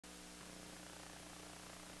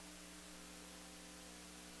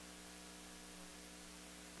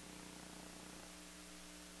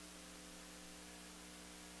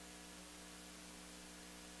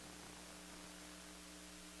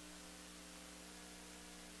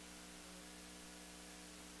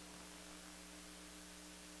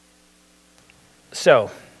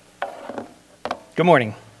So, good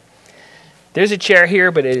morning. There's a chair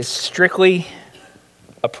here, but it is strictly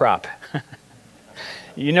a prop.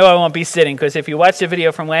 You know I won't be sitting, because if you watched the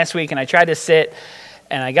video from last week and I tried to sit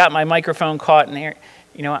and I got my microphone caught in there,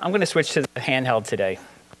 you know, I'm going to switch to the handheld today.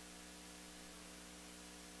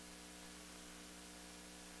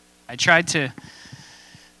 I tried to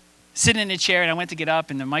sit in a chair and I went to get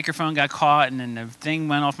up and the microphone got caught and then the thing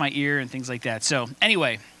went off my ear and things like that. So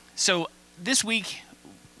anyway, this week,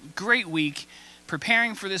 great week,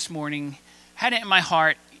 preparing for this morning, had it in my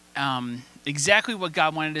heart, exactly what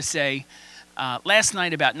God wanted to say. Last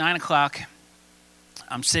night about 9 o'clock,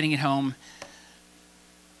 I'm sitting at home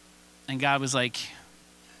and God was like,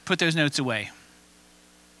 put those notes away.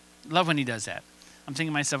 Love when he does that. I'm thinking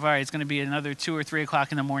to myself, all right, it's going to be another 2 or 3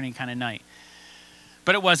 o'clock in the morning kind of night.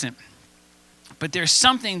 But it wasn't. But there's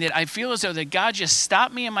something that I feel as though that God just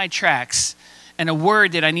stopped me in my tracks and a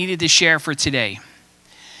word that I needed to share for today.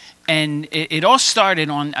 And it all started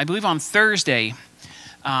on, I believe on Thursday.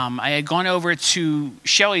 I had gone over to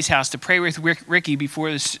Shelly's house to pray with Ricky before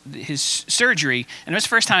his surgery. And it was the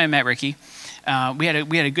first time I met Ricky. We had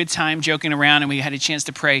a good time joking around and we had a chance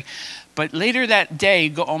to pray. But later that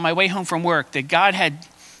day, on my way home from work, that God had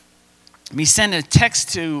me send a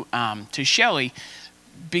text to Shelly,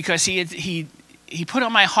 because he put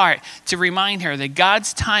on my heart to remind her that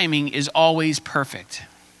God's timing is always perfect.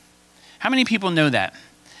 How many people know that?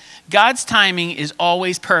 God's timing is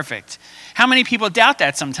always perfect. How many people doubt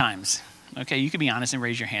that sometimes? Okay, you can be honest and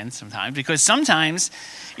raise your hand sometimes, because sometimes,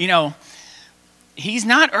 you know, he's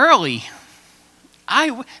not early.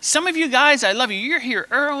 Some of you guys, I love you. You're here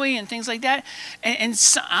early and things like that. And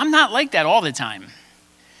so, I'm not like that all the time.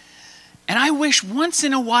 And I wish once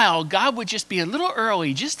in a while God would just be a little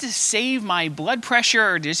early, just to save my blood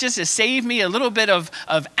pressure, or just to save me a little bit of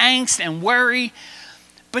angst and worry.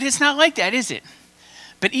 But it's not like that, is it?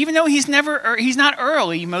 But even though he's not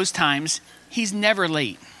early most times, he's never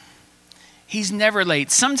late. He's never late.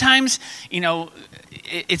 Sometimes, you know,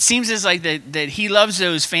 it seems as like that he loves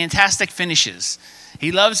those fantastic finishes.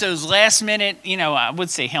 He loves those last minute, you know, I would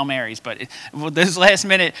say Hail Marys, but those last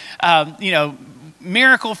minute, you know,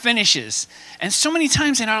 miracle finishes. And so many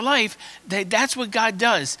times in our life, that's what God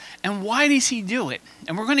does. And why does he do it?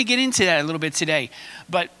 And we're going to get into that a little bit today.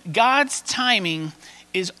 But God's timing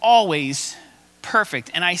is always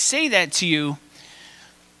perfect. And I say that to you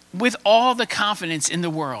with all the confidence in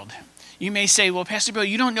the world. You may say, well, Pastor Bill,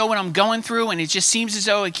 you don't know what I'm going through, and it just seems as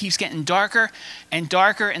though it keeps getting darker and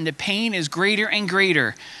darker, and the pain is greater and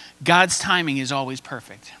greater. God's timing is always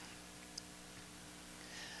perfect.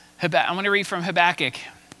 I'm going to read from Habakkuk,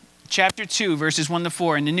 chapter 2, verses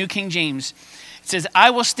 1-4, in the New King James. It says,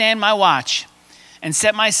 I will stand my watch and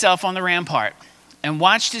set myself on the rampart and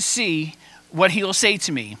watch to see what he will say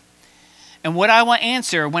to me and what I will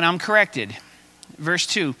answer when I'm corrected. Verse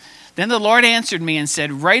 2, then the Lord answered me and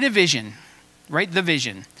said, write the vision,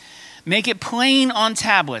 make it plain on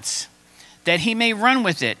tablets, that he may run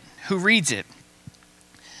with it who reads it.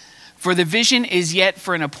 For the vision is yet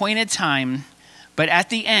for an appointed time, but at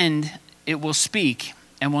the end it will speak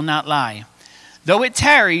and will not lie. Though it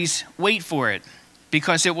tarries, wait for it,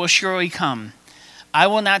 because it will surely come. I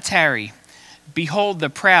will not tarry. Behold the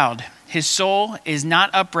proud, his soul is not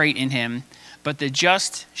upright in him, but the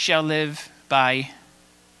just shall live by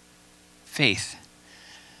faith.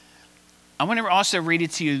 I want to also read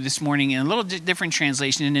it to you this morning in a little different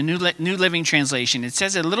translation, in the New Living Translation. It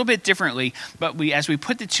says it a little bit differently, but as we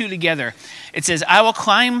put the two together, it says, I will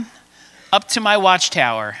climb up to my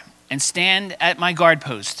watchtower and stand at my guard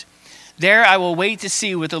post. There I will wait to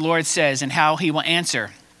see what the Lord says and how he will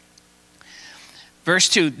answer. Verse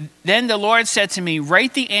 2, then the Lord said to me,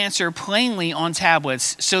 write the answer plainly on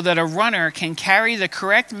tablets so that a runner can carry the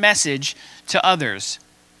correct message to others.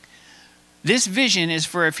 This vision is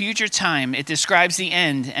for a future time. It describes the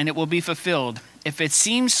end, and it will be fulfilled. If it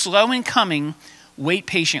seems slow in coming, wait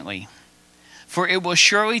patiently, for it will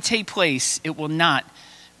surely take place. It will not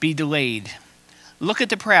be delayed. Look at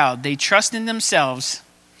the proud. They trust in themselves,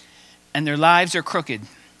 and their lives are crooked.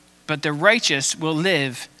 But the righteous will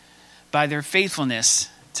live by their faithfulness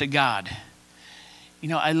to God. You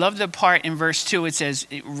know, I love the part in verse 2. It says,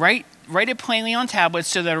 write it plainly on tablets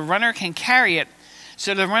so that a runner can carry it,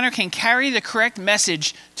 so the runner can carry the correct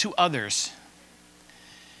message to others.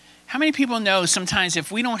 How many people know sometimes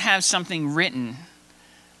if we don't have something written,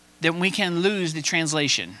 then we can lose the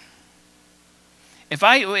translation?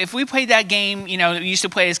 If we played that game, you know, we used to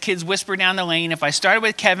play as kids, Whisper Down the Lane. If I started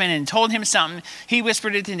with Kevin and told him something, he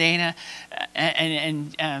whispered it to Dana,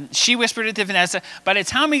 and she whispered it to Vanessa. By the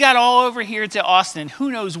time we got all over here to Austin, who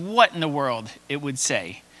knows what in the world it would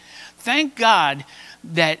say. Thank God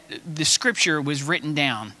that the scripture was written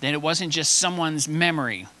down, that it wasn't just someone's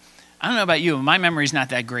memory. I don't know about you, my memory's not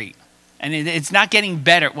that great. And it's not getting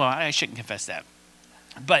better. Well, I shouldn't confess that.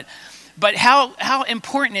 But how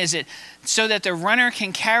important is it so that the runner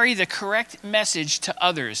can carry the correct message to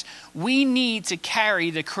others? We need to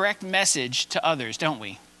carry the correct message to others, don't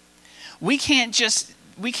we? We can't just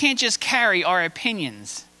carry our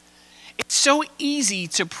opinions. It's so easy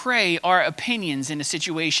to pray our opinions in a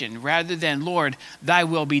situation rather than, Lord, thy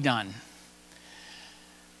will be done.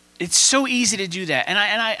 It's so easy to do that.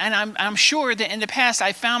 And I'm sure that in the past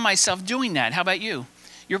I found myself doing that. How about you?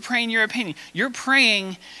 You're praying your opinion. You're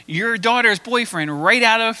praying your daughter's boyfriend right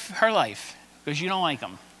out of her life because you don't like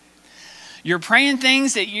him. You're praying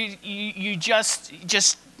things that you just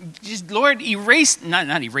Lord, erase,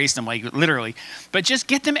 not erase them like literally, but just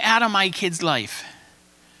get them out of my kid's life.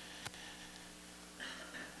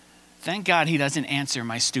 Thank God he doesn't answer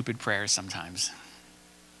my stupid prayers sometimes.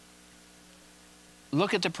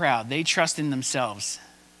 Look at the proud. They trust in themselves,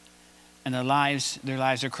 and their lives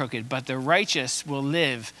are crooked. But the righteous will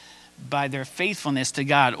live by their faithfulness to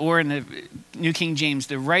God. Or in the New King James,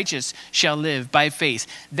 the righteous shall live by faith.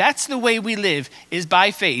 That's the way we live, is by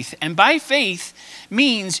faith. And by faith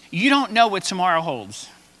means you don't know what tomorrow holds.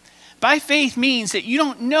 By faith means that you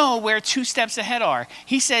don't know where 2 steps ahead are.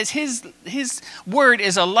 He says his word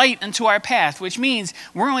is a light unto our path, which means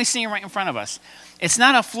we're only seeing right in front of us. It's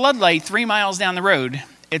not a floodlight 3 miles down the road.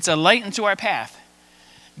 It's a light into our path.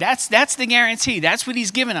 That's the guarantee. That's what he's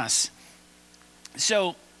given us.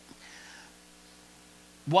 So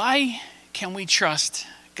why can we trust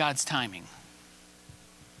God's timing?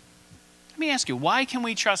 Let me ask you, why can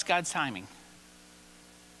we trust God's timing?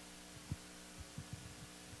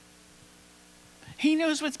 He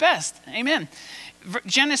knows what's best. Amen.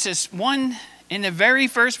 Genesis 1, in the very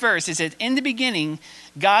first verse, it says, in the beginning,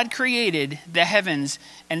 God created the heavens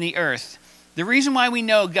and the earth. The reason why we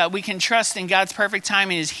know God, we can trust in God's perfect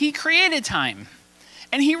timing is he created time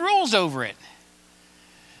and he rules over it.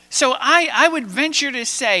 So I would venture to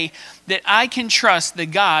say that I can trust the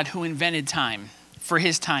God who invented time for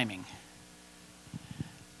his timing.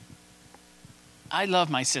 I love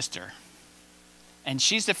my sister, and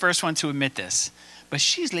she's the first one to admit this, but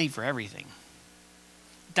she's late for everything.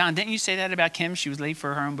 Don, didn't you say that about Kim? She was late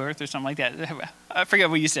for her own birth or something like that. I forget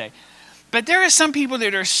what you say. But there are some people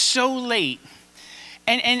that are so late.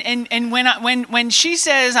 And when she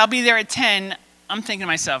says, I'll be there at 10, I'm thinking to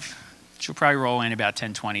myself, she'll probably roll in about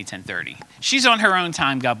 10:20, 10:30. She's on her own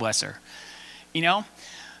time, God bless her. You know?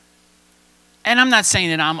 And I'm not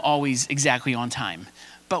saying that I'm always exactly on time.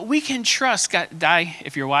 But we can trust God. Di,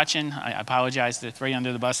 if you're watching, I apologize to throw you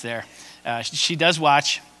under the bus there. She does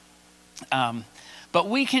watch. But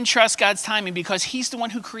we can trust God's timing because he's the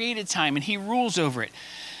one who created time and he rules over it.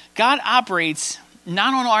 God operates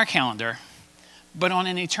not on our calendar, but on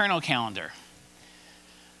an eternal calendar.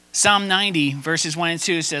 Psalm 90, verses 1 and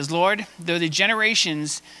 2 says, Lord, through the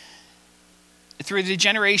generations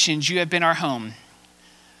you have been our home.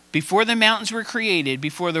 Before the mountains were created,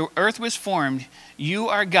 before the earth was formed, you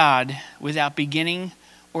are God without beginning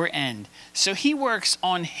or end. So he works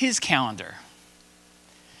on his calendar,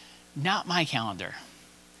 not my calendar.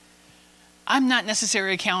 I'm not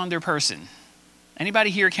necessarily a calendar person. Anybody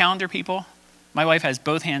here calendar people? My wife has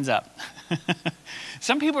both hands up.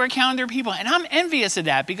 Some people are calendar people, and I'm envious of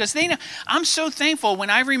that because they know. I'm so thankful when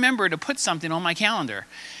I remember to put something on my calendar.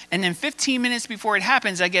 And then 15 minutes before it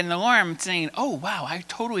happens, I get an alarm saying, oh, wow, I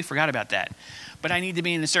totally forgot about that. But I need to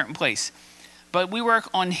be in a certain place. But we work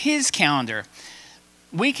on his calendar.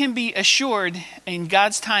 We can be assured in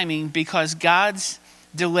God's timing because God's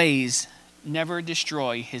delays never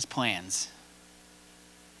destroy his plans.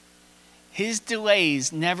 His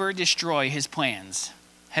delays never destroy his plans.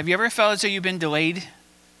 Have you ever felt as though you've been delayed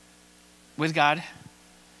with God?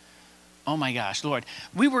 Oh my gosh, Lord.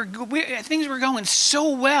 Things were going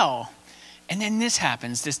so well, and then this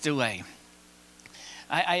happens, this delay.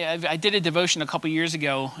 I did a devotion a couple years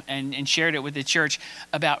ago and shared it with the church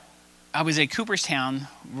about, I was at Cooperstown.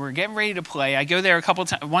 We're getting ready to play. I go there a couple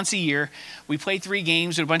times, once a year. We play 3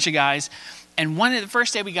 games with a bunch of guys. And the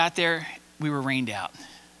first day we got there, we were rained out.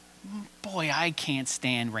 Boy, I can't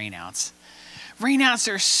stand rainouts.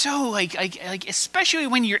 Rainouts are so like especially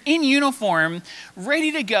when you're in uniform,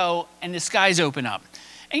 ready to go, and the skies open up.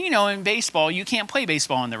 And you know, in baseball, you can't play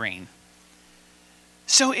baseball in the rain.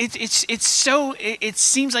 So it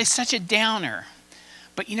seems like such a downer.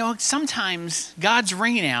 But you know, sometimes God's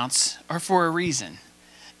rainouts are for a reason.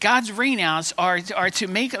 God's rainouts are to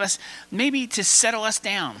make us, maybe to settle us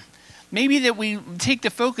down. Maybe that we take the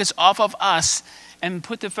focus off of us and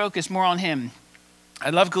put the focus more on him. I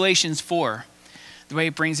love Galatians 4, the way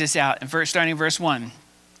it brings this out. And starting in verse 1.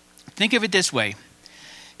 Think of it this way.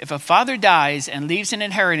 If a father dies and leaves an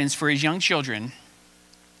inheritance for his young children,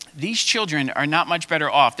 these children are not much better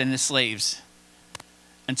off than the slaves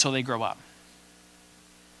until they grow up.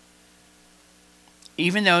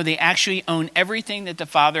 Even though they actually own everything that the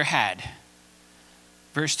father had.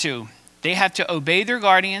 Verse 2, they have to obey their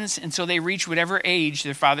guardians until they reach whatever age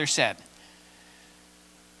their father set.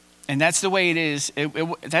 And that's the way it is.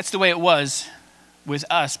 That's the way it was with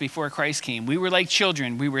us before Christ came. We were like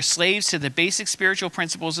children. We were slaves to the basic spiritual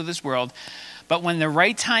principles of this world. But when the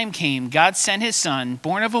right time came, God sent his son,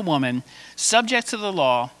 born of a woman, subject to the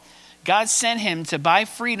law. God sent him to buy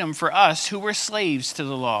freedom for us who were slaves to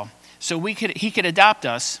the law, so he could adopt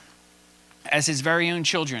us as his very own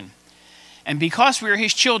children. And because we are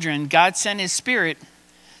his children, God sent the Spirit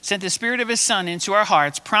of his Son into our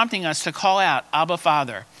hearts, prompting us to call out, Abba,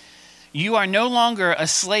 Father. You are no longer a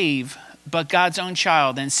slave, but God's own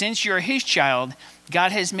child. And since you're his child,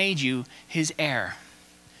 God has made you his heir.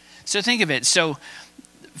 So think of it. So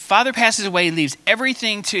father passes away, leaves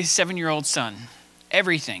everything to his 7-year-old son.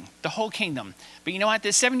 Everything. The whole kingdom. But you know what?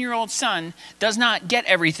 This 7-year-old son does not get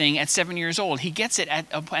everything at 7 years old. He gets it at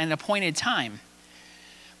an appointed time.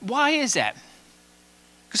 Why is that?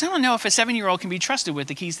 Because I don't know if a 7-year-old can be trusted with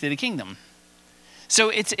the keys to the kingdom. So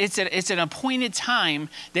it's an appointed time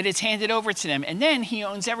that it's handed over to them. And then he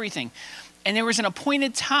owns everything. And there was an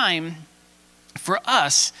appointed time for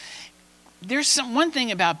us. There's one thing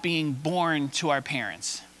about being born to our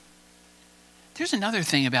parents. There's another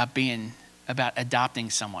thing about adopting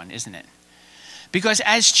someone, isn't it? Because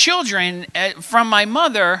as children, from my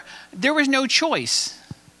mother, there was no choice.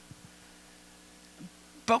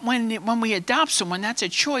 But when we adopt someone, that's a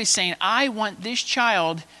choice saying, I want this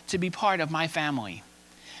child to be part of my family.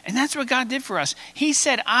 And that's what God did for us. He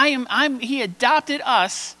said, he adopted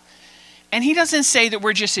us. And he doesn't say that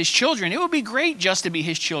we're just his children. It would be great just to be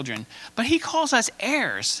his children. But he calls us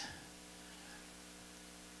heirs.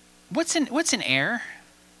 What's an heir?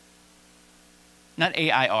 Not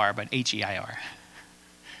A-I-R, but H-E-I-R.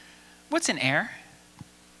 What's an heir?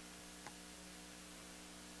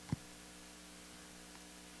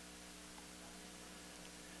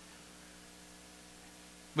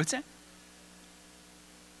 What's that?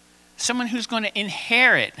 Someone who's going to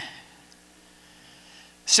inherit.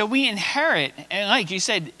 So we inherit, and like you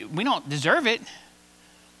said, we don't deserve it.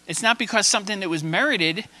 It's not because something that was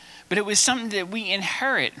merited, but it was something that we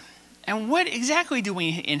inherit. And what exactly do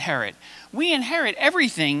we inherit? We inherit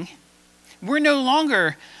everything. We're no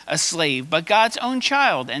longer a slave, but God's own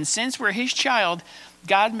child. And since we're his child,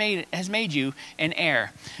 God has made you an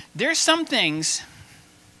heir. There's some things,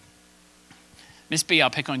 Miss B, I'll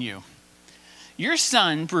pick on you. Your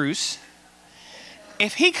son, Bruce,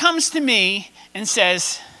 if he comes to me and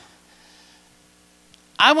says,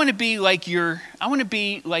 I want to be like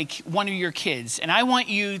one of your kids, and I want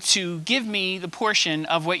you to give me the portion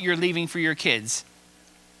of what you're leaving for your kids.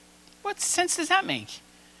 What sense does that make?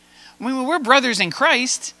 When we're brothers in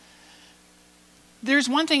Christ, there's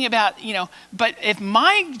one thing about, but if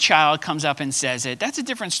my child comes up and says it, that's a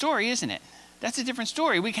different story, isn't it? That's a different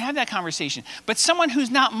story. We can have that conversation. But someone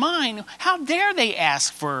who's not mine, how dare they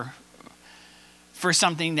ask for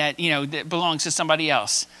something that, that belongs to somebody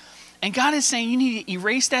else? And God is saying you need to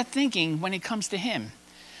erase that thinking when it comes to him.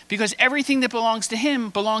 Because everything that belongs to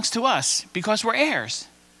him belongs to us because we're heirs.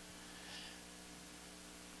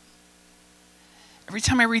 Every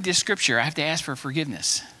time I read this scripture, I have to ask for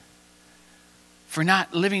forgiveness for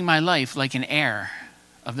not living my life like an heir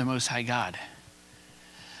of the Most High God.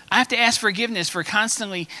 I have to ask forgiveness for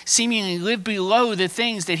constantly seemingly live below the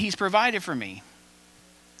things that he's provided for me.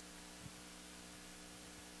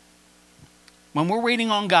 When we're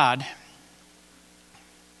waiting on God,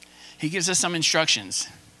 he gives us some instructions.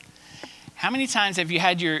 How many times have you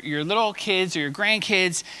had your little kids or your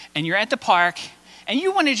grandkids and you're at the park and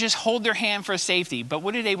you want to just hold their hand for safety, but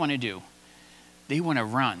what do they want to do? They want to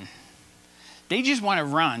run. They just want to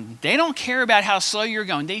run. They don't care about how slow you're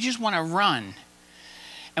going. They just want to run.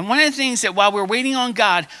 And one of the things that while we're waiting on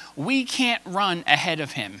God, we can't run ahead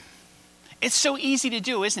of him. It's so easy to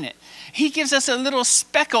do, isn't it? He gives us a little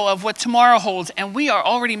speckle of what tomorrow holds, and we are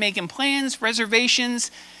already making plans,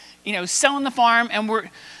 reservations, selling the farm, and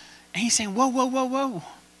he's saying, whoa, whoa, whoa, whoa.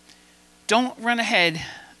 Don't run ahead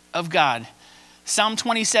of God. Psalm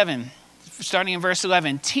 27, starting in verse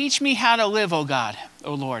 11. Teach me how to live, O God,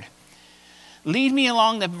 O Lord. Lead me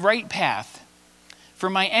along the right path, for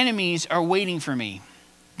my enemies are waiting for me.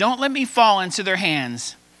 Don't let me fall into their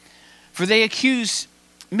hands, for they accuse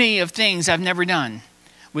me of things I've never done.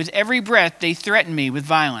 With every breath, they threaten me with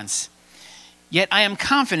violence. Yet I am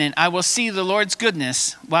confident I will see the Lord's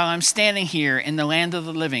goodness while I'm standing here in the land of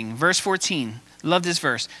the living. Verse 14, love this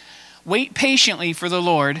verse. Wait patiently for the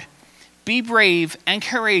Lord, be brave and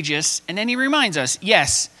courageous. And then he reminds us,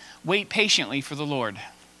 yes, wait patiently for the Lord.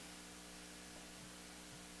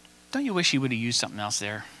 Don't you wish he would have used something else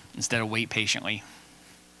there instead of wait patiently?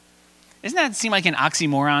 Doesn't that seem like an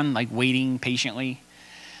oxymoron, like waiting patiently?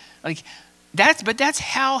 But that's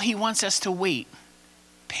how he wants us to wait,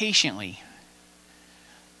 patiently.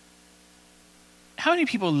 How many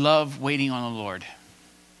people love waiting on the Lord?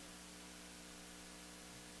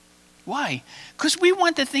 Why? Because we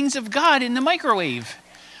want the things of God in the microwave.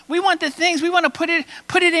 We want the things. We want to put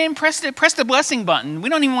it in, press the blessing button. We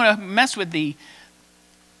don't even want to mess with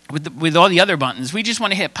with all the other buttons. We just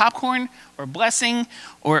want to hit popcorn or blessing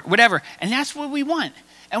or whatever, and that's what we want.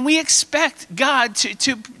 And we expect God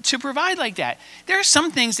to provide like that. There are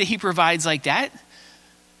some things that he provides like that,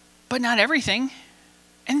 but not everything.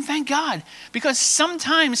 And thank God, because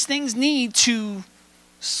sometimes things need to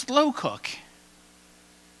slow cook.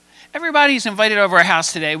 Everybody's invited over our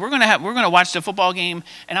house today. We're gonna watch the football game,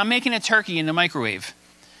 and I'm making a turkey in the microwave.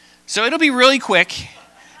 So it'll be really quick,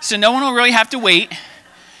 so no one will really have to wait.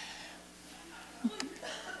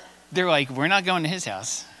 They're like, we're not going to his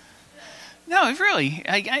house. No, really,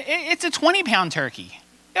 it's a 20-pound turkey.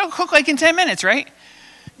 It'll cook like in 10 minutes, right?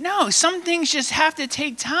 No, some things just have to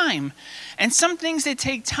take time. And some things that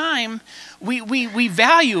take time, we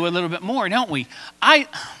value a little bit more, don't we? I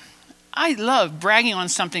love bragging on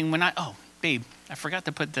something when oh, babe, I forgot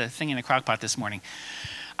to put the thing in the crock pot this morning.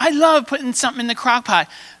 I love putting something in the crock pot,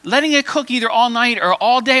 letting it cook either all night or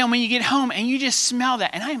all day, and when you get home and you just smell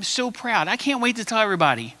that. And I am so proud. I can't wait to tell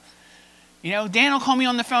everybody. You know, Dan will call me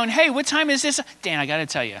on the phone. Hey, what time is this? Dan, I got to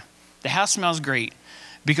tell you, the house smells great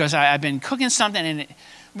because I've been cooking something, and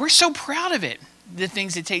we're so proud of it, the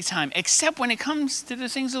things that take time, except when it comes to the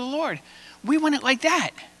things of the Lord. We want it like that.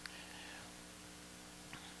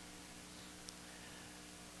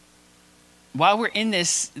 While we're in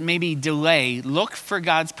this maybe delay, look for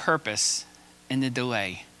God's purpose in the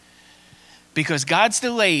delay. Because God's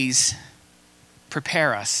delays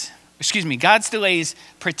prepare us. God's delays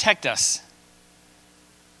protect us.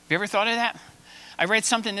 Have you ever thought of that? I read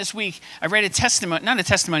something this week. I read a testimony, not a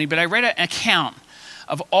testimony, but I read an account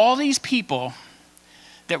of all these people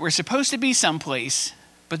that were supposed to be someplace,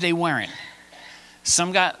 but they weren't.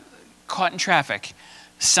 Some got caught in traffic.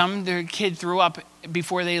 Some, their kid threw up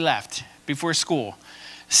before they left, before school.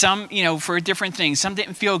 Some, for different things. Some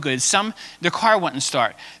didn't feel good. Some, their car wouldn't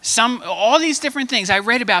start. Some, all these different things. I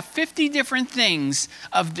read about 50 different things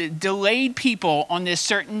of the delayed people on this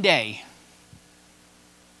certain day.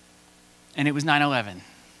 And it was 9/11.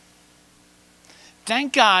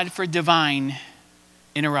 Thank God for divine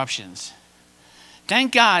interruptions.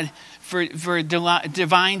 Thank God for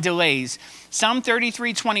divine delays. Psalm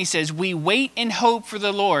 33:20 says, we wait in hope for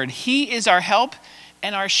the Lord. He is our help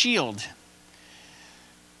and our shield.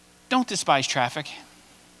 Don't despise traffic.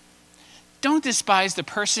 Don't despise the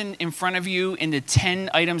person in front of you in the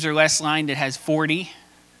 10 items or less line that has 40.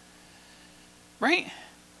 Right?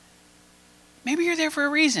 Maybe you're there for a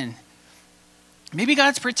reason. Maybe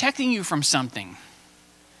God's protecting you from something.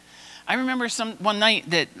 I remember one night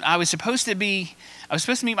that I was supposed to meet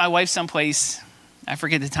my wife someplace. I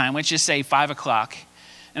forget the time. Let's just say 5 o'clock.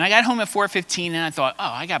 And I got home at 4:15, and I thought,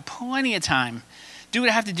 I got plenty of time. Do what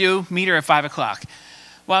I have to do, meet her at 5 o'clock.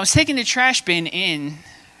 Well, I was taking the trash bin in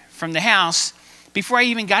from the house before I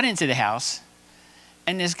even got into the house.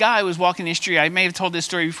 And this guy was walking the street. I may have told this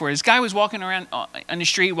story before. This guy was walking around on the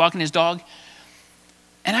street, walking his dog.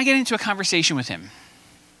 And I get into a conversation with him.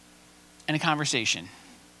 And a conversation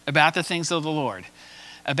about the things of the Lord,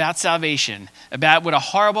 about salvation, about what a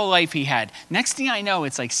horrible life he had. Next thing I know,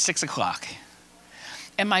 it's like 6 o'clock.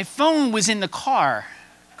 And my phone was in the car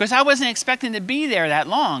because I wasn't expecting to be there that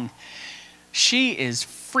long. She is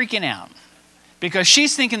freaking out because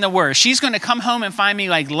she's thinking the worst. She's going to come home and find me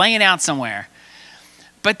like laying out somewhere.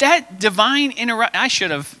 But that divine interrupt, I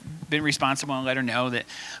should have been responsible and let her know that.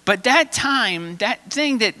 But that time, that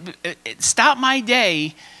thing that stopped my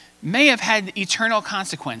day may have had eternal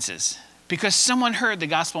consequences because someone heard the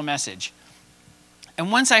gospel message.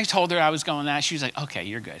 And once I told her I was going that, she was like, okay,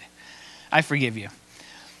 you're good. I forgive you.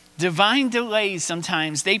 Divine delays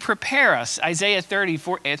sometimes, they prepare us. Isaiah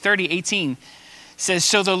 30:18 says,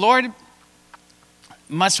 so the Lord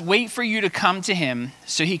must wait for you to come to him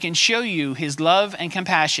so he can show you his love and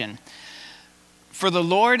compassion. For the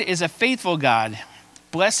Lord is a faithful God.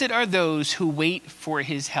 Blessed are those who wait for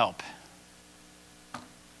his help.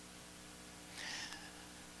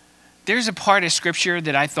 There's a part of scripture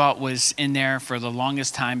that I thought was in there for the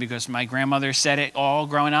longest time because my grandmother said it all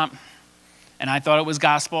growing up, and I thought it was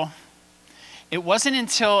gospel. It wasn't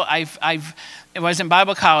until I was in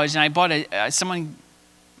Bible college and I bought someone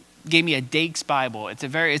gave me a Dake's Bible. It's a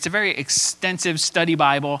very extensive study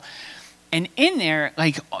Bible. And in there,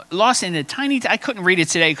 like lost in the tiny, I couldn't read it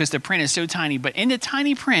today because the print is so tiny, but in the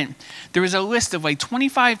tiny print, there was a list of like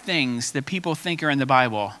 25 things that people think are in the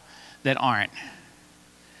Bible that aren't.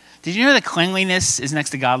 Did you know that cleanliness is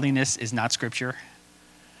next to godliness is not scripture?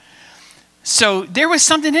 So there was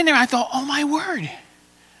something in there. I thought, oh my word.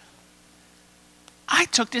 I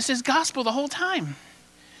took this as gospel the whole time.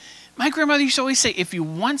 My grandmother used to always say, if you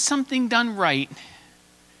want something done right,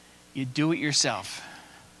 you do it yourself.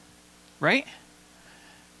 Right?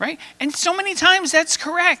 Right? And so many times that's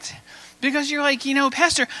correct. Because you're like,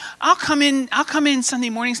 Pastor, I'll come in Sunday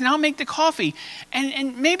mornings and I'll make the coffee.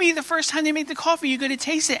 And maybe the first time they make the coffee, you're going to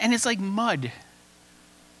taste it and it's like mud.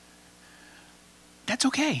 That's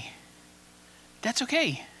okay. That's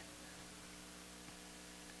okay.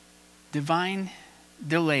 Divine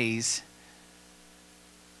delays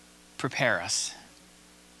prepare us.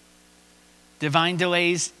 Divine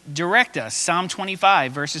delays direct us. Psalm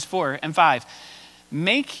 25, verses 4 and 5.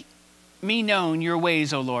 Make me known your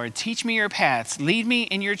ways, O Lord. Teach me your paths. Lead me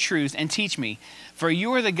in your truth and teach me. For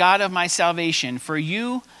you are the God of my salvation. For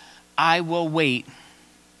you I will wait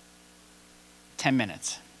 10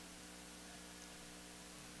 minutes.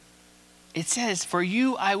 It says, for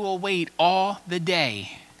you I will wait all the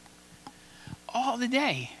day. All the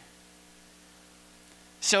day.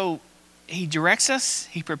 So he directs us,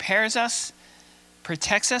 he prepares us,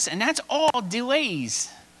 protects us, and that's all delays.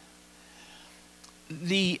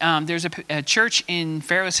 There's a church in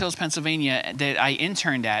Fairless Hills, Pennsylvania that I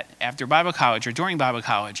interned at after Bible college or during Bible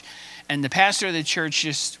college. And the pastor of the church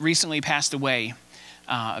just recently passed away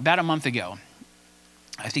about a month ago.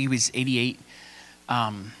 I think he was 88.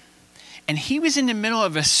 And he was in the middle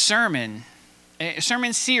of a sermon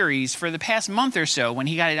series for the past month or so when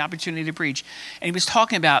he got an opportunity to preach. And he was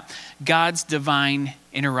talking about God's divine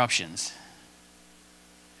interruptions.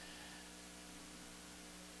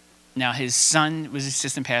 Now, his son was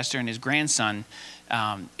assistant pastor, and his grandson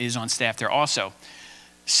is on staff there also.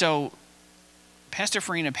 So, Pastor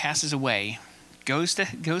Farina passes away, goes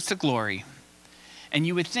to glory, and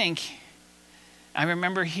you would think. I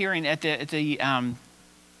remember hearing at the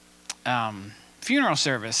funeral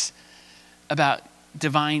service about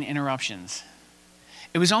divine interruptions.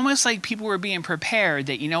 It was almost like people were being prepared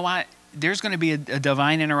that, you know what, there's going to be a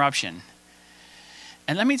divine interruption.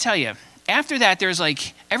 And let me tell you. After that, there's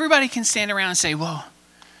like, everybody can stand around and say, well,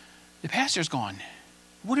 the pastor's gone.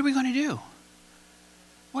 What are we going to do?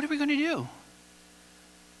 What are we going to do? You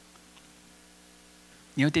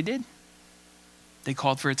know what they did? They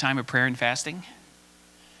called for a time of prayer and fasting.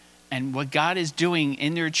 And what God is doing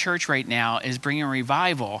in their church right now is bringing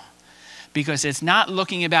revival, because it's not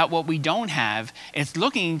looking about what we don't have. It's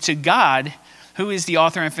looking to God, who is the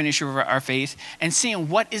author and finisher of our faith, and seeing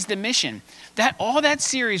what is the mission. All that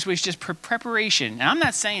series was just preparation. And I'm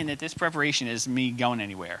not saying that this preparation is me going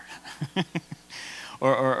anywhere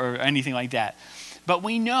or anything like that. But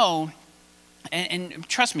we know, and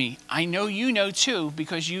trust me, I know you know too,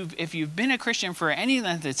 because if you've been a Christian for any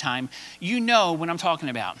length of time, you know what I'm talking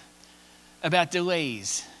about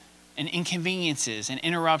delays and inconveniences and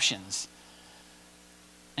interruptions.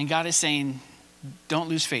 And God is saying, don't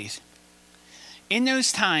lose faith. In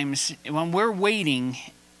those times, when we're waiting,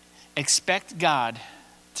 expect God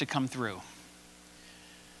to come through.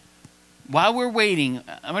 While we're waiting,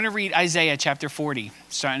 I'm going to read Isaiah chapter 40,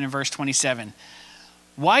 starting in verse 27.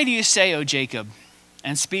 Why do you say, O Jacob,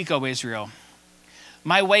 and speak, O Israel?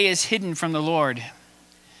 My way is hidden from the Lord,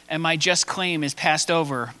 and my just claim is passed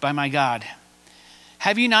over by my God.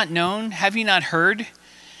 Have you not known? Have you not heard?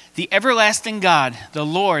 The everlasting God, the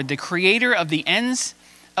Lord, the creator of the ends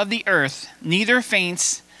of the earth, neither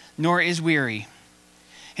faints nor is weary.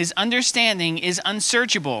 His understanding is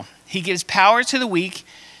unsearchable. He gives power to the weak,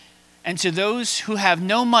 and to those who have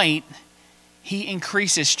no might, he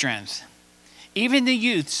increases strength. Even the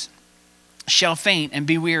youths shall faint and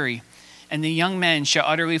be weary, and the young men shall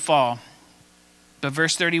utterly fall. But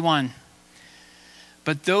verse 31,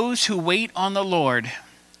 but those who wait on the Lord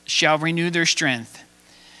shall renew their strength.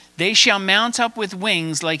 They shall mount up with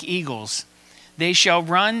wings like eagles. They shall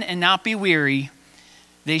run and not be weary.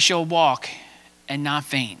 They shall walk and not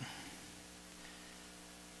faint.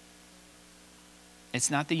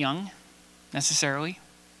 It's not the young, necessarily.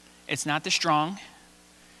 It's not the strong.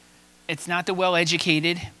 It's not the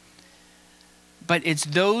well-educated. But it's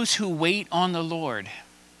those who wait on the Lord.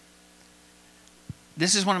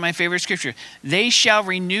 This is one of my favorite scriptures. They shall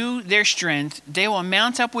renew their strength. They will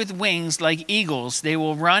mount up with wings like eagles. They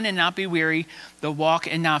will run and not be weary. They'll walk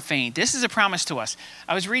and not faint. This is a promise to us.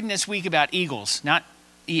 I was reading this week about eagles, not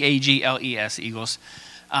Eagles, eagles.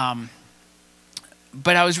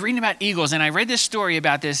 But I was reading about eagles, and I read this story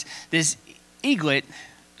about this eaglet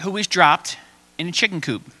who was dropped in a chicken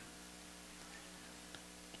coop.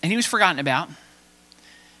 And he was forgotten about.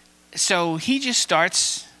 So he just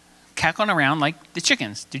starts cackling around like the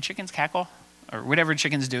chickens. Do chickens cackle? Or whatever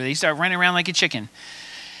chickens do. They start running around like a chicken.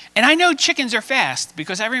 And I know chickens are fast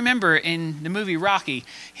because I remember in the movie Rocky,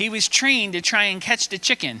 he was trained to try and catch the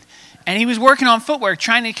chicken. And he was working on footwork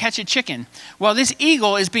trying to catch a chicken. Well, this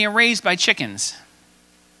eagle is being raised by chickens.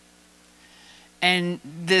 And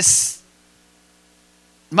this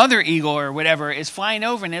mother eagle or whatever is flying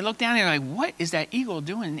over, and they look down and they're like, what is that eagle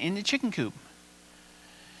doing in the chicken coop?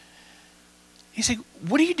 He's like,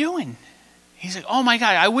 what are you doing? He's like, oh my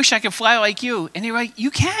God, I wish I could fly like you. And they're like, you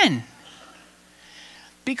can.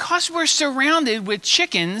 Because we're surrounded with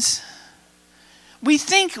chickens, we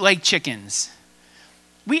think like chickens.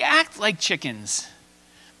 We act like chickens.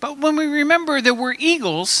 But when we remember that we're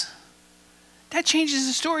eagles, that changes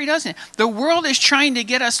the story, doesn't it? The world is trying to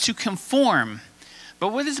get us to conform.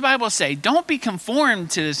 But what does the Bible say? Don't be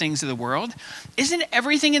conformed to the things of the world. Isn't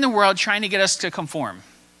everything in the world trying to get us to conform?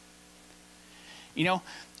 You know,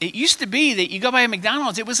 it used to be that you go by a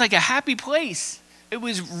McDonald's, it was like a happy place. It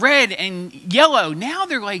was red and yellow. Now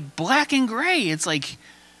they're like black and gray. It's like,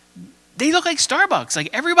 they look like Starbucks. Like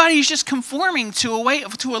everybody's just conforming to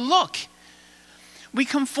a look. We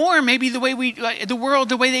conform maybe the way the world,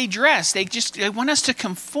 the way they dress. They want us to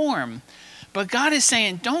conform. But God is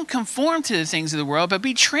saying, don't conform to the things of the world, but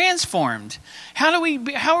be transformed. How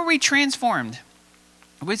are we transformed?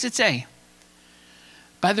 What does it say?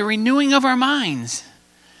 By the renewing of our minds.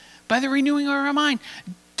 By the renewing of our mind.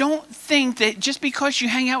 Don't think that just because you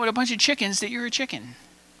hang out with a bunch of chickens that you're a chicken.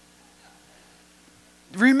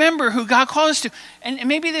 Remember who God called us to. And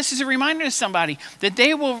maybe this is a reminder to somebody that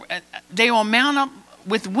they will mount up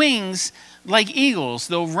with wings like eagles.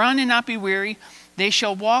 They'll run and not be weary. They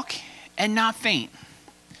shall walk and not faint.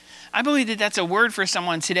 I believe that that's a word for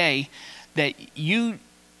someone today, that you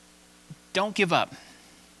don't give up.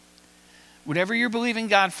 Whatever you're believing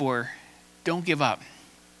God for, don't give up.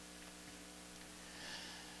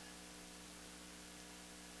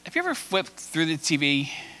 Have you ever flipped through the TV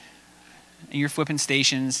and you're flipping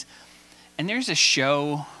stations and there's a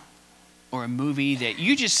show or a movie that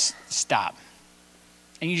you just stop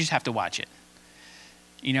and you just have to watch it?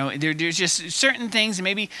 You know, there's just certain things, and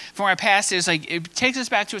maybe from our past, it's like it takes us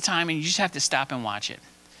back to a time and you just have to stop and watch it.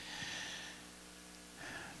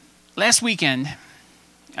 Last weekend,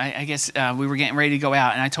 I guess we were getting ready to go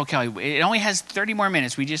out, and I told Kelly, it only has 30 more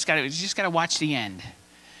minutes. We just got to watch the end.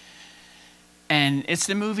 And it's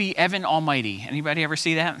the movie Evan Almighty. Anybody ever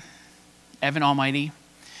see that? Evan Almighty.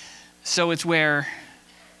 So it's where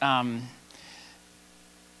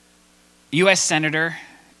U.S. Senator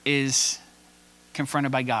is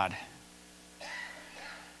confronted by God.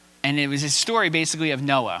 And it was a story basically of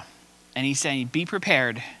Noah. And he's saying, be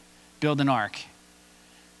prepared, build an ark.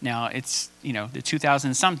 Now, it's, the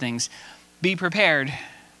 2000-somethings. Be prepared,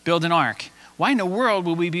 build an ark. Why in the world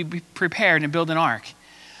will we be prepared and build an ark?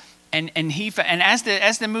 And as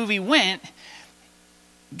the movie went,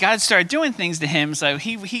 God started doing things to him. So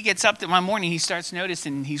he gets up one morning, he starts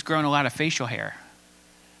noticing he's grown a lot of facial hair.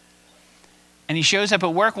 And he shows up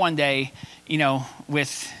at work one day, he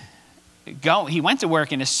went to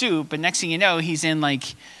work in a suit, but next thing you know, he's in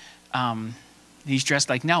he's dressed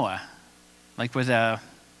like Noah, like with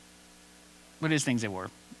what is things they wore?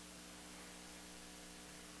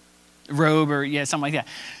 Robe or something like that.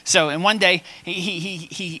 So, and one day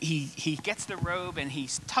he gets the robe and he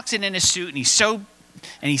tucks it in his suit, and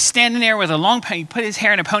he's standing there with he put his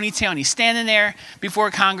hair in a ponytail, and he's standing there before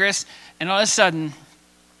Congress, and all of a sudden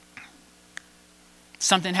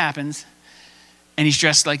something happens, and he's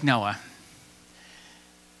dressed like Noah.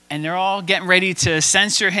 And they're all getting ready to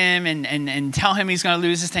censor him and tell him he's going to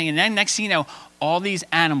lose this thing. And then next thing you know, all these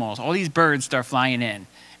animals, all these birds start flying in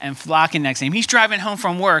and flocking next to him. He's driving home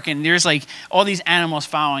from work, and there's all these animals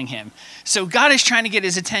following him. So God is trying to get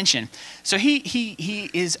his attention. So he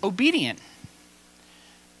is obedient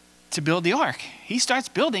to build the ark. He starts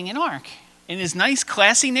building an ark. In his nice,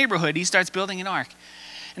 classy neighborhood, he starts building an ark.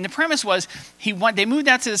 And the premise was they moved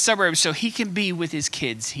out to the suburbs so he can be with his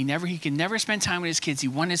kids. He could never spend time with his kids. He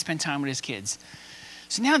wanted to spend time with his kids.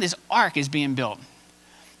 So now this ark is being built.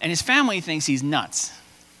 And his family thinks he's nuts.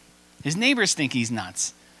 His neighbors think he's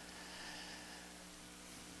nuts.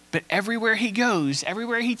 But everywhere he goes,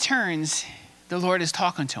 everywhere he turns, the Lord is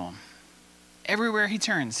talking to him everywhere he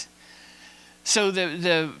turns. So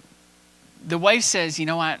the wife says, you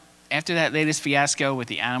know what? After that latest fiasco with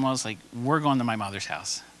the animals, like, we're going to my mother's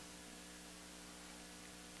house.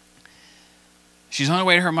 She's on her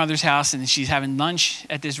way to her mother's house, and she's having lunch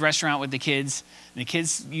at this restaurant with the kids. And the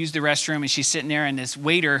kids use the restroom, and she's sitting there, and this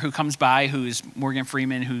waiter who comes by, who's Morgan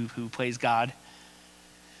Freeman, who plays God.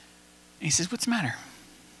 And he says, what's the matter?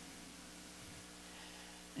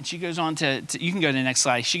 And she goes on to you can go to the next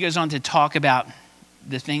slide. She goes on to talk about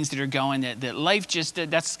the things that are going, that life just,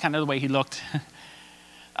 that's kind of the way he looked.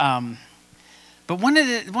 But one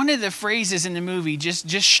of the phrases in the movie just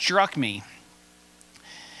struck me.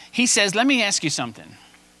 He says, let me ask you something.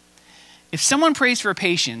 If someone prays for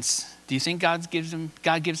patience, do you think God gives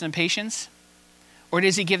them patience? Or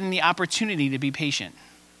does he give them the opportunity to be patient?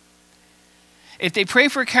 If they pray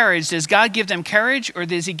for courage, does God give them courage, or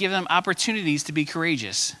does he give them opportunities to be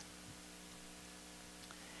courageous?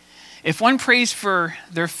 If one prays for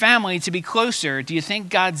their family to be closer, do you think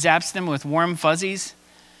God zaps them with warm fuzzies?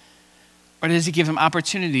 Or does he give them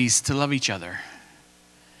opportunities to love each other?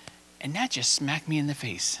 And that just smacked me in the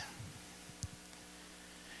face.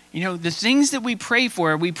 You know, the things that we pray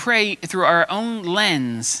for, we pray through our own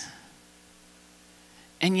lens.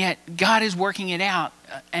 And yet God is working it out.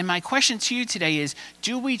 And my question to you today is,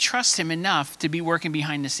 do we trust him enough to be working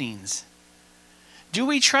behind the scenes? Do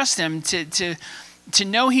we trust him to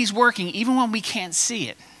know he's working even when we can't see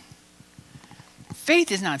it?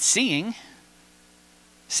 Faith is not seeing.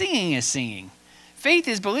 Seeing is seeing. Faith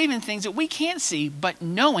is believing things that we can't see, but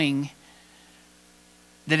knowing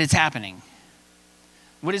that it's happening.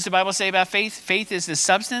 What does the Bible say about faith? Faith is the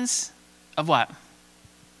substance of what?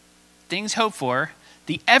 Things hoped for,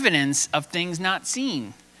 the evidence of things not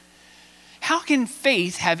seen. How can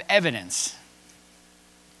faith have evidence?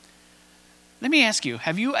 Let me ask you,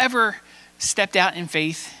 have you ever stepped out in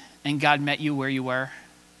faith and God met you where you were?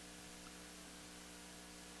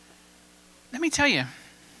 Let me tell you,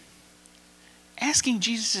 asking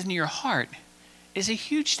Jesus into your heart is a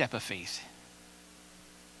huge step of faith.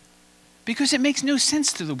 Because it makes no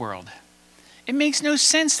sense to the world. It makes no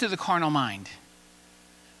sense to the carnal mind.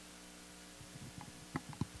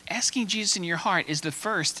 Asking Jesus in your heart is the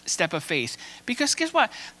first step of faith. Because guess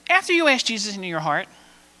what? After you ask Jesus into your heart,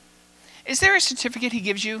 is there a certificate he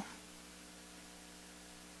gives you?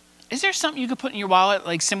 Is there something you could put in your wallet,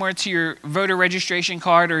 like similar to your voter registration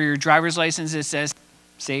card or your driver's license that says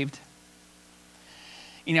saved?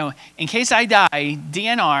 You know, in case I die,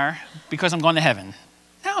 DNR, because I'm going to heaven.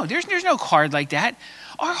 No, there's no card like that.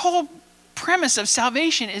 Our whole premise of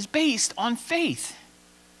salvation is based on faith.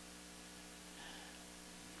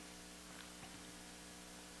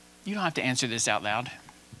 You don't have to answer this out loud.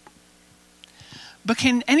 But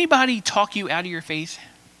can anybody talk you out of your faith?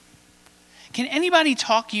 Can anybody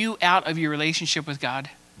talk you out of your relationship with God?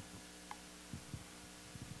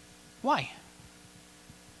 Why?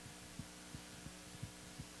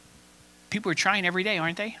 People are trying every day,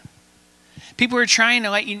 aren't they? People are trying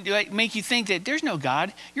to make you think that there's no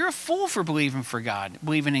God. You're a fool for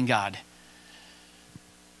believing in God.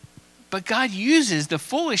 But God uses the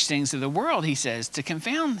foolish things of the world, he says, to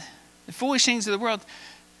confound the foolish things of the world,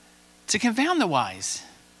 to confound the wise.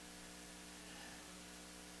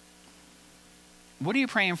 What are you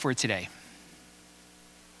praying for today?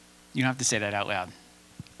 You don't have to say that out loud.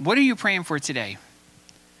 What are you praying for today?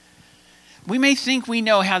 We may think we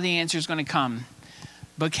know how the answer is going to come,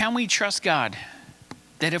 but can we trust God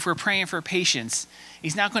that if we're praying for patience,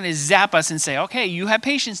 he's not going to zap us and say, okay, you have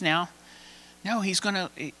patience now. No, he's going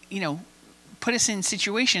to, put us in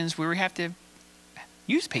situations where we have to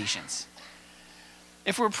use patience.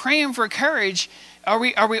 If we're praying for courage, are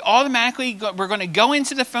we automatically, we're going to go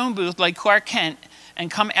into the phone booth like Clark Kent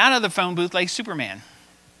and come out of the phone booth like Superman?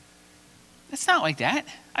 It's not like that.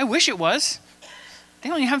 I wish it was. They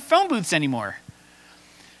don't even have phone booths anymore.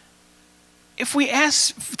 If we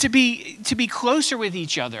ask to be closer with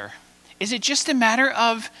each other, is it just a matter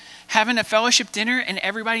of having a fellowship dinner and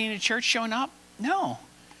everybody in the church showing up? No.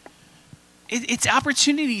 It's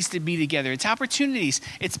opportunities to be together. It's opportunities.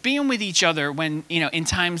 It's being with each other when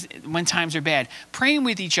times are bad. Praying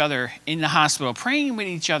with each other in the hospital. Praying with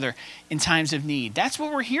each other in times of need. That's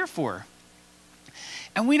what we're here for.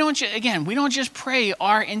 And we don't just pray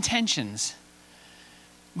our intentions.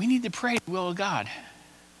 We need to pray the will of God.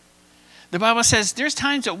 The Bible says there's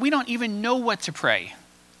times that we don't even know what to pray.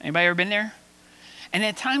 Anybody ever been there? And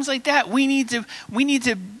at times like that, we need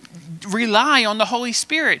to rely on the Holy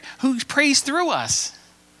Spirit who prays through us.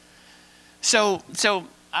 So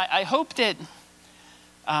I hope that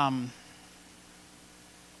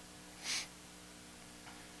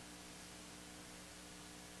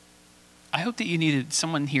I hope that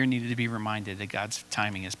someone here needed to be reminded that God's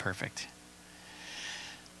timing is perfect.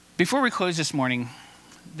 Before we close this morning,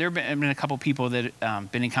 there have been a couple people that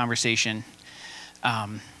have been in conversation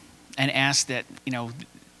and asked that,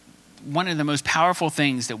 one of the most powerful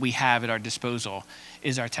things that we have at our disposal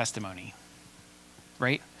is our testimony,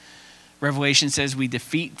 right? Revelation says we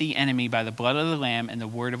defeat the enemy by the blood of the Lamb and the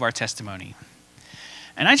word of our testimony.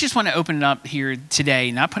 And I just want to open it up here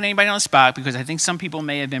today, not put anybody on the spot, because I think some people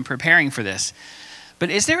may have been preparing for this. But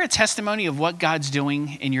is there a testimony of what God's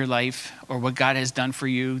doing in your life or what God has done for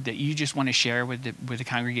you that you just want to share with the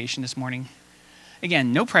congregation this morning?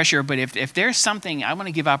 Again, no pressure, but if there's something, I want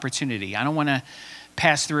to give opportunity. I don't want to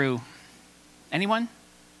pass through. Anyone?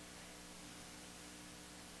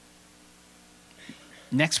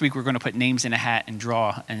 Next week, we're going to put names in a hat and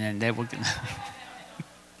draw, and then they will.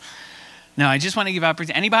 No, I just want to give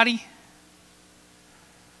opportunity. Anybody?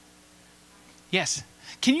 Yes.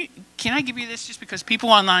 Can I give you this just because people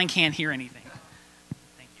online can't hear anything?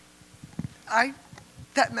 Thank you.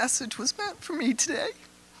 That message was meant for me today.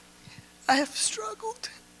 I have struggled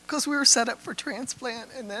because we were set up for transplant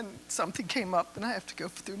and then something came up and I have to go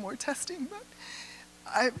through more testing. But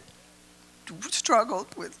I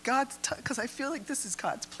struggled with God's, because I feel like this is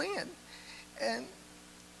God's plan. And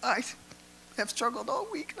I have struggled all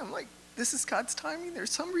week and I'm like, this is God's timing.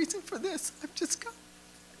 There's some reason for this. I'm just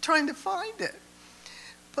trying to find it.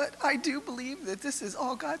 But I do believe that this is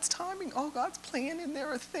all God's timing, all God's plan, and there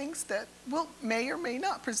are things that may or may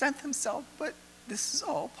not present themselves, but this is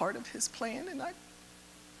all part of his plan, and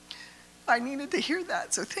I needed to hear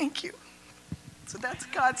that, so thank you. So that's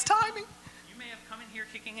God's timing. You may have come in here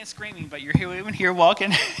kicking and screaming, but you're here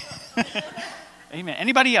walking. Amen.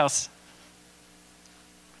 Anybody else?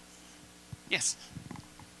 Yes.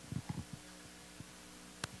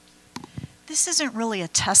 This isn't really a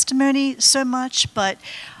testimony so much, but,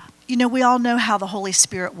 we all know how the Holy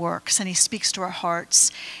Spirit works, and he speaks to our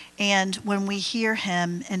hearts. And when we hear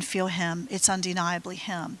him and feel him, it's undeniably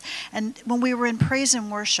him. And when we were in praise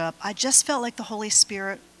and worship, I just felt like the Holy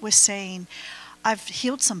Spirit was saying, I've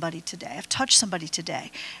healed somebody today. I've touched somebody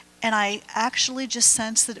today. And I actually just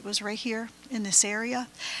sensed that it was right here in this area.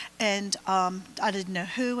 And I didn't know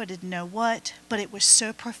who, I didn't know what, but it was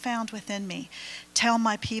so profound within me. Tell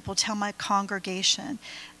my people, tell my congregation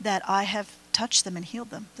that I have touched them and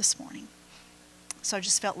healed them this morning. So I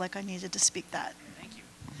just felt like I needed to speak that. Thank you.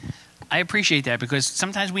 I appreciate that because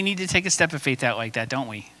sometimes we need to take a step of faith out like that, don't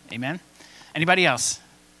we? Amen? Anybody else?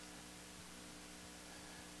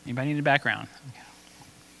 Anybody in the background?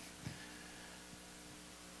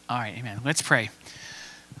 All right, amen. Let's pray.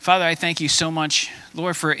 Father, I thank you so much,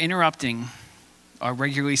 Lord, for interrupting our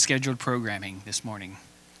regularly scheduled programming this morning.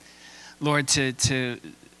 Lord, to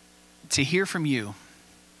hear from you.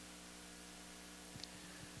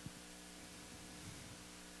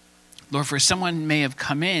 Lord, for someone may have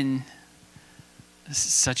come in,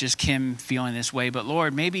 such as Kim feeling this way, but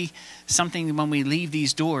Lord, maybe something when we leave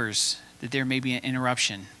these doors, that there may be an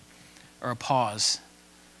interruption or a pause.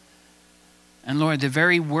 And Lord, the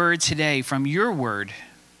very word today from your word,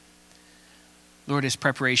 Lord, is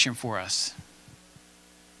preparation for us.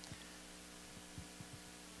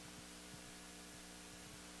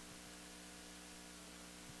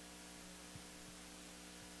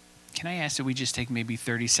 Can I ask that we just take maybe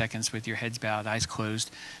 30 seconds with your heads bowed, eyes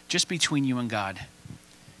closed, just between you and God?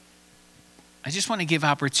 I just want to give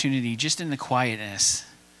opportunity, just in the quietness,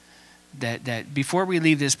 that before we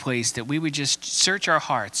leave this place, that we would just search our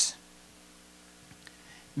hearts.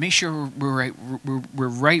 Make sure we're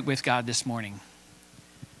right with God this morning,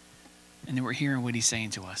 and that we're hearing what he's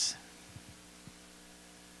saying to us.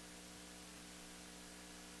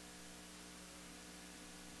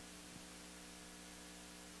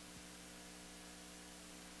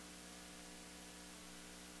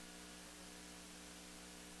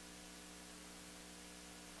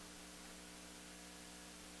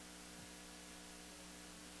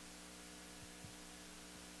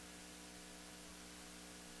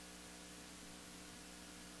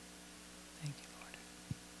 Thank you, Lord.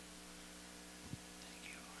 Thank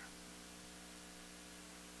you, Lord.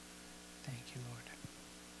 Thank you, Lord.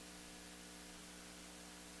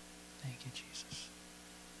 Thank you, Jesus.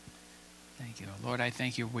 Thank you. Lord, I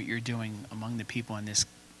thank you for what you're doing among the people in this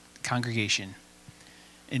congregation,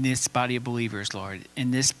 in this body of believers, Lord, in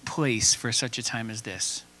this place for such a time as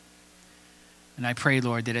this. And I pray,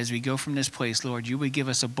 Lord, that as we go from this place, Lord, you would give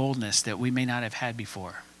us a boldness that we may not have had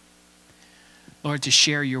before. Lord, to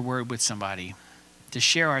share your word with somebody, to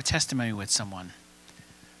share our testimony with someone.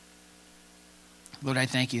 Lord, I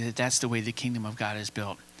thank you that that's the way the kingdom of God is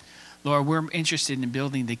built. Lord, we're interested in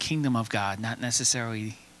building the kingdom of God, not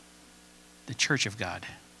necessarily the church of God.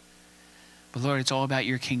 But Lord, it's all about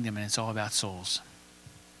your kingdom and it's all about souls.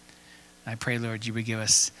 And I pray, Lord, you would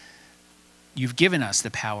you've given us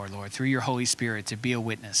the power, Lord, through your Holy Spirit to be a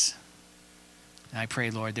witness. And I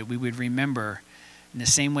pray, Lord, that we would remember in the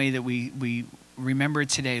same way that we remember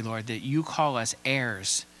today, Lord, that you call us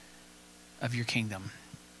heirs of your kingdom.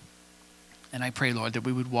 And I pray, Lord, that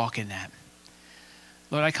we would walk in that.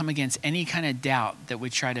 Lord, I come against any kind of doubt that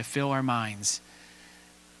would try to fill our minds,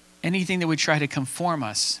 anything that would try to conform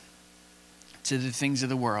us to the things of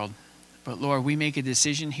the world. But Lord, we make a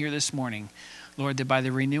decision here this morning, Lord, that by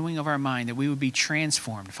the renewing of our mind, that we would be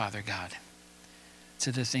transformed, Father God,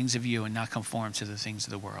 to the things of you and not conform to the things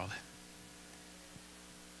of the world.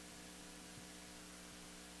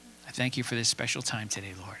 I thank you for this special time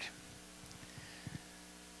today, Lord.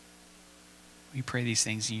 We pray these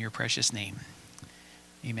things in your precious name.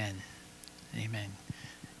 Amen. Amen.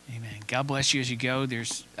 Amen. God bless you as you go.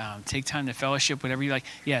 There's take time to fellowship, whatever you like.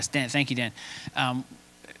 Yes, Dan. Thank you, Dan.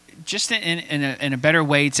 Just in a better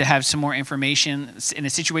way to have some more information in a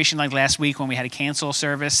situation like last week when we had to cancel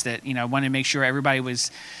service, that I wanted to make sure everybody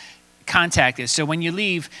was contacted. So when you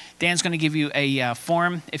leave, Dan's going to give you a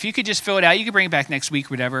form. If you could just fill it out, you could bring it back next week,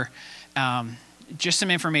 whatever. Just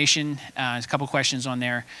some information, a couple questions on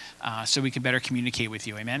there, so we can better communicate with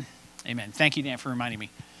you. Amen. Amen. Thank you, Dan, for reminding me.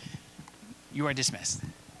 You are dismissed.